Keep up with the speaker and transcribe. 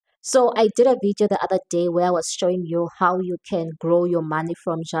So I did a video the other day where I was showing you how you can grow your money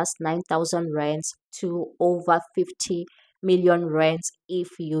from just 9,000 rands to over 50 million rands if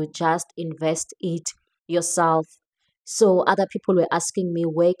you just invest it yourself. So other people were asking me,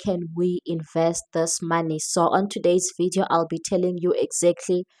 where can we invest this money? So on today's video, I'll be telling you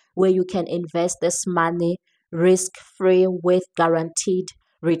exactly where you can invest this money risk-free with guaranteed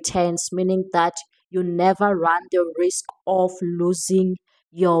returns, meaning that you never run the risk of losing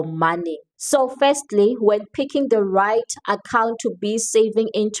your money. So, firstly, when picking the right account to be saving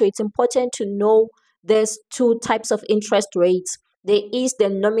into, it's important to know there's two types of interest rates. There is the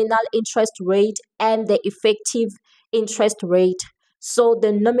nominal interest rate and the effective interest rate. So,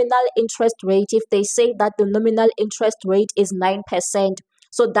 the nominal interest rate, if they say that the nominal interest rate is 9%,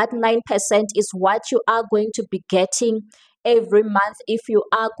 so that 9% is what you are going to be getting every month if you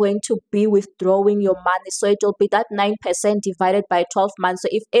are going to be withdrawing your money. So it will be that 9% divided by 12 months. So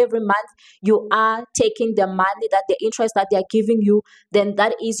if every month you are taking the money, that the interest that they are giving you, then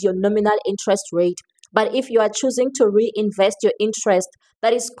that is your nominal interest rate. But if you are choosing to reinvest your interest,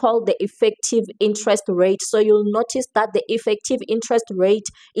 that is called the effective interest rate. So you'll notice that the effective interest rate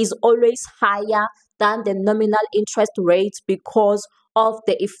is always higher than the nominal interest rate because of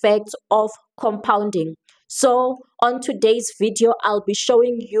the effects of compounding. So on today's video, I'll be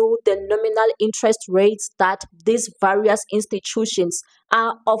showing you the nominal interest rates that these various institutions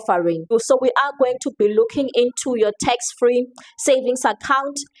are offering. So we are going to be looking into your tax-free savings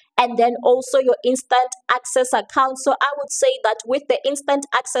account and then also your instant access account. So I would say that with the instant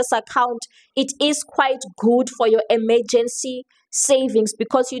access account, it is quite good for your emergency savings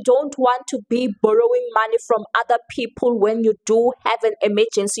because you don't want to be borrowing money from other people when you do have an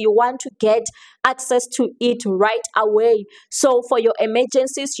emergency. You want to get access to it right away. So for your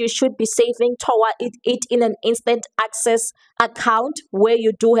emergencies, you should be saving toward it in an instant access account where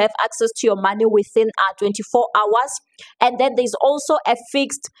you do have access to your money within 24 hours. And then there's also a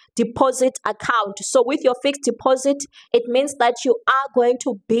fixed deposit account. So with your fixed deposit, it means that you are going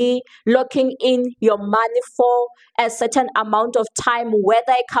to be locking in your money for a certain amount of time,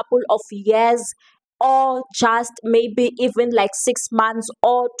 whether a couple of years or just maybe even like 6 months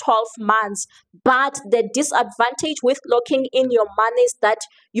or 12 months. But the disadvantage with locking in your money is that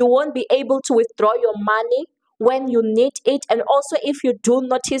you won't be able to withdraw your money when you need it. And also, if you do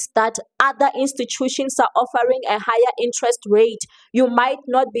notice that other institutions are offering a higher interest rate, you might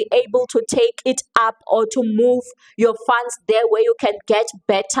not be able to take it up or to move your funds there where you can get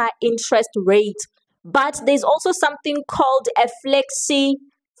better interest rates. But there's also something called a flexi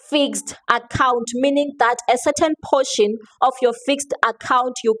fixed account, meaning that a certain portion of your fixed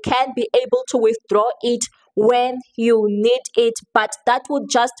account you can be able to withdraw it when you need it, but that would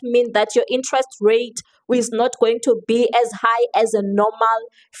just mean that your interest rate is not going to be as high as a normal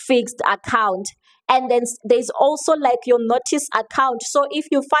fixed account. And then there's also like your notice account. So if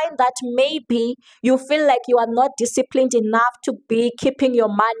you find that maybe you feel like you are not disciplined enough to be keeping your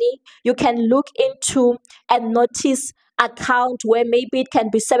money, you can look into a notice account where maybe it can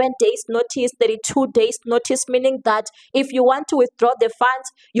be 7 days notice, 32 days notice, meaning that if you want to withdraw the funds,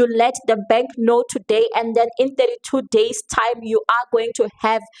 you let the bank know today, and then in 32 days time you are going to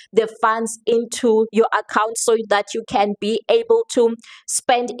have the funds into your account so that you can be able to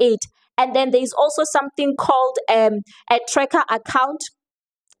spend it. And then there's also something called a tracker account,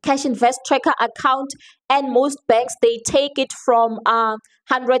 cash invest tracker account, and most banks they take it from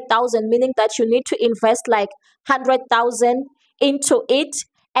 100,000, meaning that you need to invest like 100,000 into it,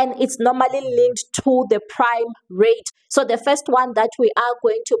 and it's normally linked to the prime rate. So the first one that we are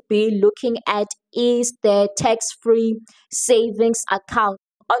going to be looking at is the tax-free savings account.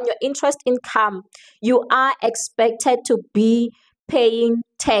 On your interest income, you are expected to be paying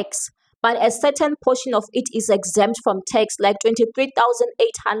tax, but a certain portion of it is exempt from tax, like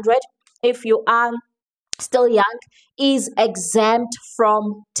 23,800 if you are still young is exempt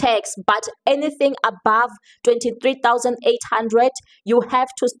from tax, but anything above 23,800 you have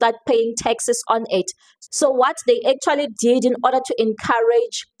to start paying taxes on it. So what they actually did in order to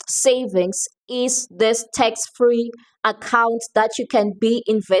encourage savings is this tax-free account that you can be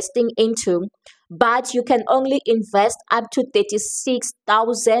investing into, but you can only invest up to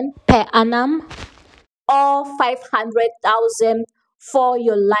 36,000 per annum or 500,000 for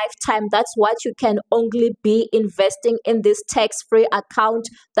your lifetime. That's what you can only be investing in this tax-free account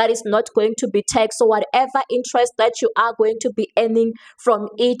that is not going to be taxed. So whatever interest that you are going to be earning from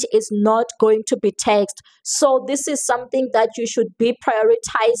it is not going to be taxed. So this is something that you should be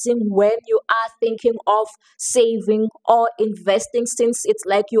prioritizing when you are thinking of saving or investing, since it's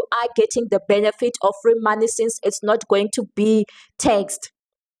like you are getting the benefit of free money since it's not going to be taxed.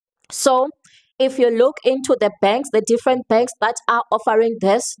 So if you look into the banks, the different banks that are offering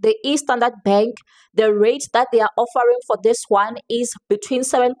this, the East Standard Bank, the rate that they are offering for this one is between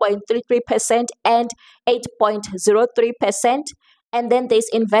 7.33% and 8.03%. And then there's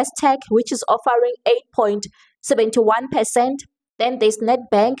Investec, which is offering 8.71%. Then there's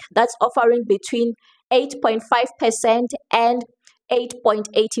Netbank, that's offering between 8.5% and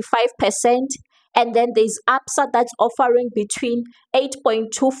 8.85%. And then there's APSA that's offering between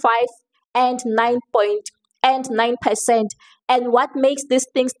 8.25 and 9%. And what makes these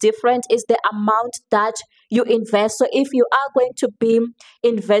things different is the amount that you invest. So if you are going to be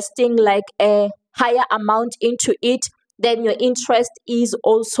investing like a higher amount into it, then your interest is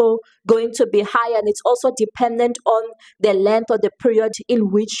also going to be high, and it's also dependent on the length or the period in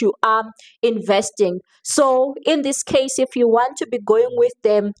which you are investing. So in this case, if you want to be going with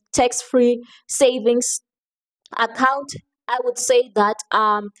the tax-free savings account, I would say that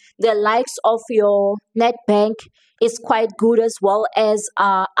the likes of your net bank is quite good, as well as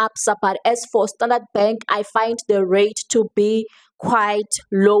APSA. But as for Standard Bank, I find the rate to be quite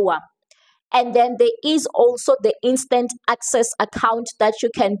lower. And then there is also the instant access account that you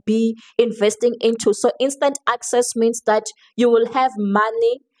can be investing into. So instant access means that you will have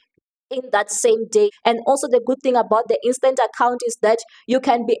money in that same day. And also the good thing about the instant account is that you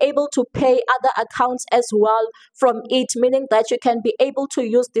can be able to pay other accounts as well from it, meaning that you can be able to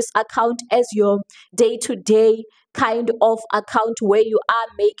use this account as your day-to-day kind of account where you are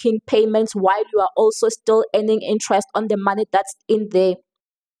making payments while you are also still earning interest on the money that's in there.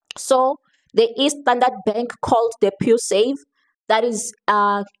 So there is Standard Bank called the Pure Save that is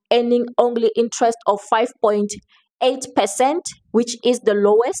earning only interest of 5.8%, which is the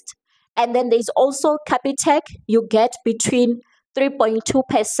lowest. And then there's also Capitec. You get between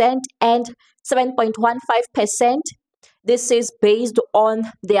 3.2% and 7.15%. This is based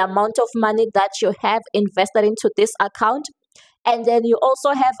on the amount of money that you have invested into this account. And then you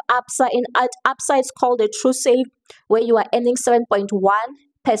also have APSA. In APSA, it's called a True Save, where you are earning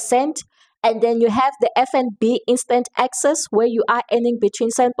 7.1%. And then you have the FNB Instant Access, where you are earning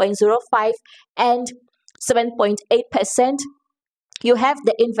between 7.05 and 7.8%. You have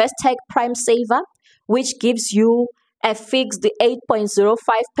the Investec Prime Saver, which gives you a fixed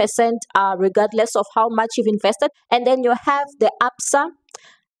 8.05% regardless of how much you've invested. And then you have the APSA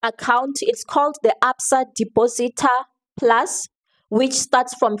account. It's called the APSA Depositor Plus, which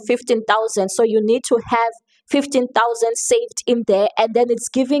starts from 15,000. So you need to have 15,000 saved in there, and then it's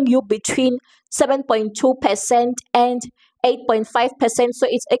giving you between 7.2% and 8.5%. So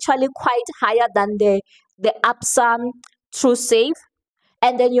it's actually quite higher than the APSA True Save.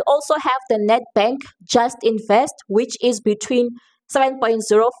 And then you also have the Netbank Just Invest, which is between 7.05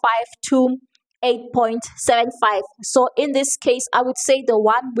 to 8.75. So in this case, I would say the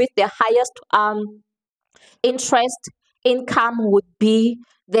one with the highest interest income would be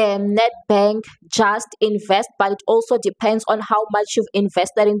the Netbank Just Invest, but it also depends on how much you've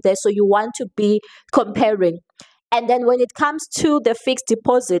invested in there. So you want to be comparing. And then when it comes to the fixed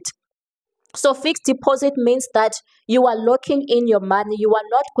deposit, so fixed deposit means that you are locking in your money. You are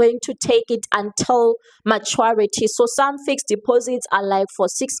not going to take it until maturity. So some fixed deposits are like for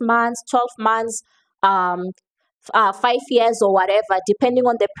 6 months, 12 months, 5 years or whatever, depending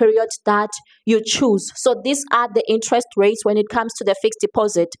on the period that you choose. So these are the interest rates when it comes to the fixed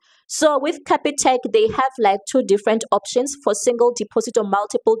deposit. So with Capitec, they have like two different options for single deposit or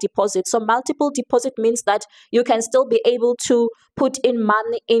multiple deposit. So multiple deposit means that you can still be able to put in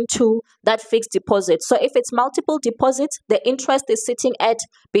money into that fixed deposit. So if it's multiple deposits, the interest is sitting at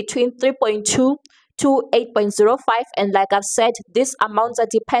between 3.2 to 8.05. And like I've said, these amounts are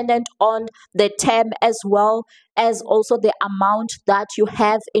dependent on the term as well as also the amount that you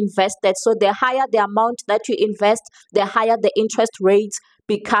have invested. So the higher the amount that you invest, the higher the interest rate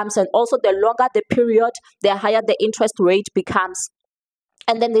becomes. And also the longer the period, the higher the interest rate becomes.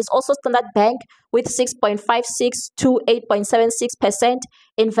 And then there's also Standard Bank with 6.56 to 8.76%,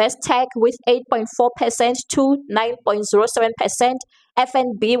 Investec with 8.4% to 9.07%,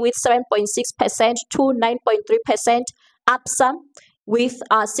 FNB with 7.6% to 9.3%, APSA with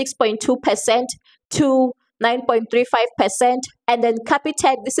 6.2% to 9.35%, and then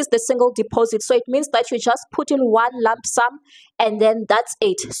Capitec, this is the single deposit. So it means that you just put in one lump sum and then that's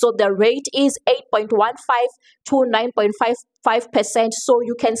it. So the rate is 8.15 to 9.55%. So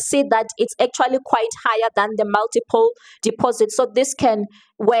you can see that it's actually quite higher than the multiple deposit. So this can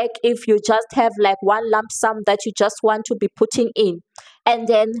work if you just have like one lump sum that you just want to be putting in. And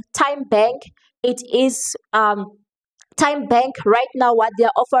then Time Bank, it is Time Bank right now, what they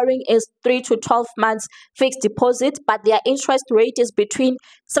are offering is 3 to 12 months fixed deposit, but their interest rate is between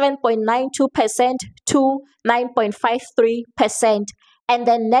 7.92% to 9.53%. And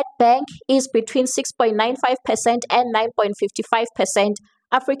then Net Bank is between 6.95% and 9.55%.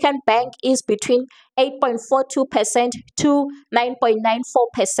 African Bank is between 8.42% to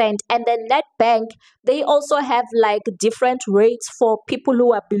 9.94%. And then Net Bank, they also have like different rates for people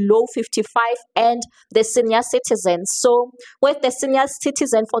who are below 55 and the senior citizens. So with the senior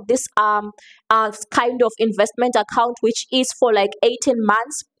citizen for this kind of investment account, which is for like 18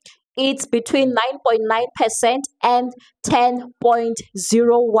 months, it's between 9.9% and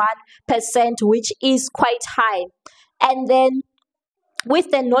 10.01%, which is quite high. And then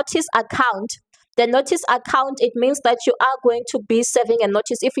with the notice account, it means that you are going to be saving a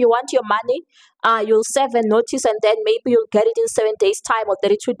notice. If you want your money, you'll save a notice, and then maybe you'll get it in 7 days time or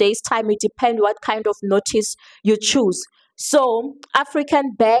 32 days time. It depends what kind of notice you choose. So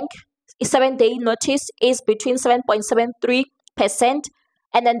African Bank 7 day notice is between 7.73%,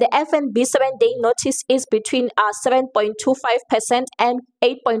 and then the FNB 7 day notice is between 7.25% and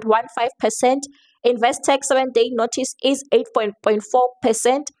 8.15%. Investec 7 day notice is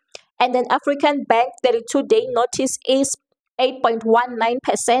 8.4%, and then African Bank 32 day notice is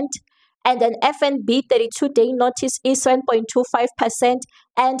 8.19%, and then FNB 32 day notice is 7.25%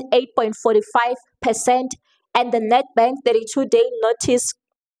 and 8.45%, and the Net Bank 32 day notice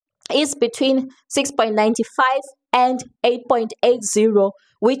is between 6.95 and 8.80,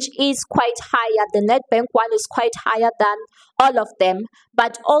 which is quite higher. The Net Bank one is quite higher than all of them.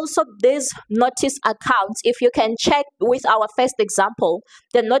 But also these notice accounts, if you can check with our first example,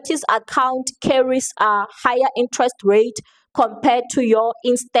 the notice account carries a higher interest rate compared to your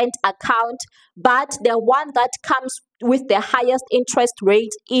instant account, but the one that comes with the highest interest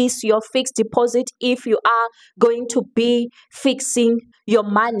rate is your fixed deposit if you are going to be fixing your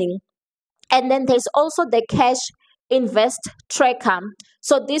money. And then there's also the cash invest tracker.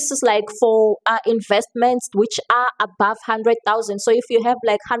 So this is like for investments which are above 100,000. So if you have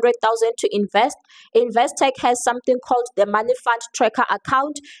like 100,000 to invest, Investec has something called the money fund tracker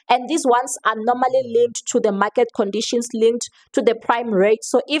account, and these ones are normally linked to the market conditions, linked to the prime rate.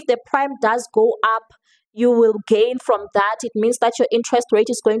 So if the prime does go up, you will gain from that. It means that your interest rate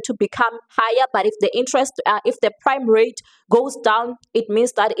is going to become higher. But if if the prime rate goes down, it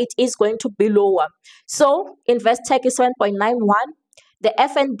means that it is going to be lower. So Investec is 7.91. The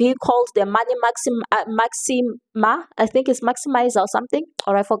FNB called the money maxima, I think it's maximize or something,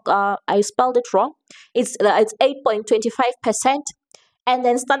 or I forgot, I spelled it wrong. It's 8.25%. And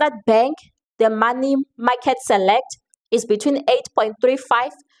then Standard Bank, the money market select, is between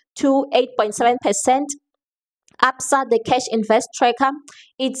 8.35 to 8.7%. APSA, the cash invest tracker,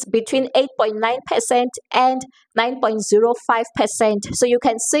 it's between 8.9% and 9.05%. So you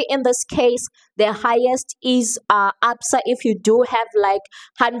can see in this case, the highest is APSA if you do have like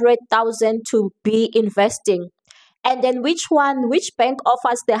 100,000 to be investing. And then which bank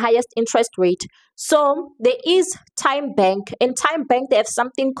offers the highest interest rate? So there is Time Bank. In Time Bank, they have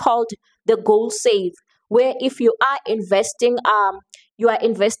something called the Goal Save, where if you are investing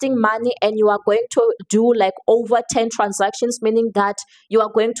money and you are going to do like over 10 transactions, meaning that you are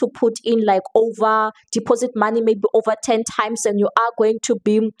going to put in like over deposit money maybe over 10 times, and you are going to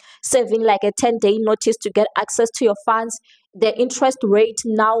be saving like a 10-day notice to get access to your funds, the interest rate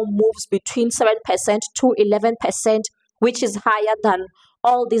now moves between 7% to 11%, which is higher than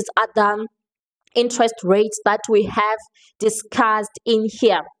all these other interest rates that we have discussed in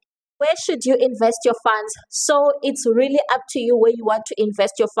here. Where should you invest your funds? So it's really up to you where you want to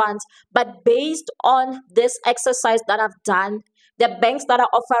invest your funds. But based on this exercise that I've done, the banks that are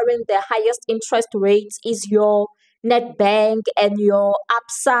offering the highest interest rates is your Net Bank and your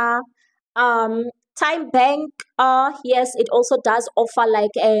APSA. Time Bank, yes, it also does offer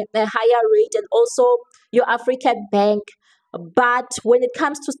like a higher rate, and also your African Bank. But when it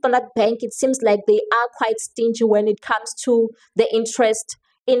comes to Standard Bank, it seems like they are quite stingy when it comes to the interest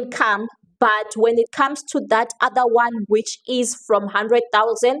income. But when it comes to that other one, which is from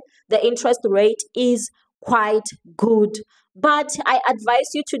 100,000, the interest rate is quite good. But I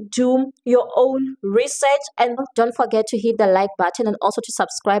advise you to do your own research, and don't forget to hit the like button and also to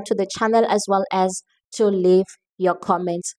subscribe to the channel, as well as to leave your comments.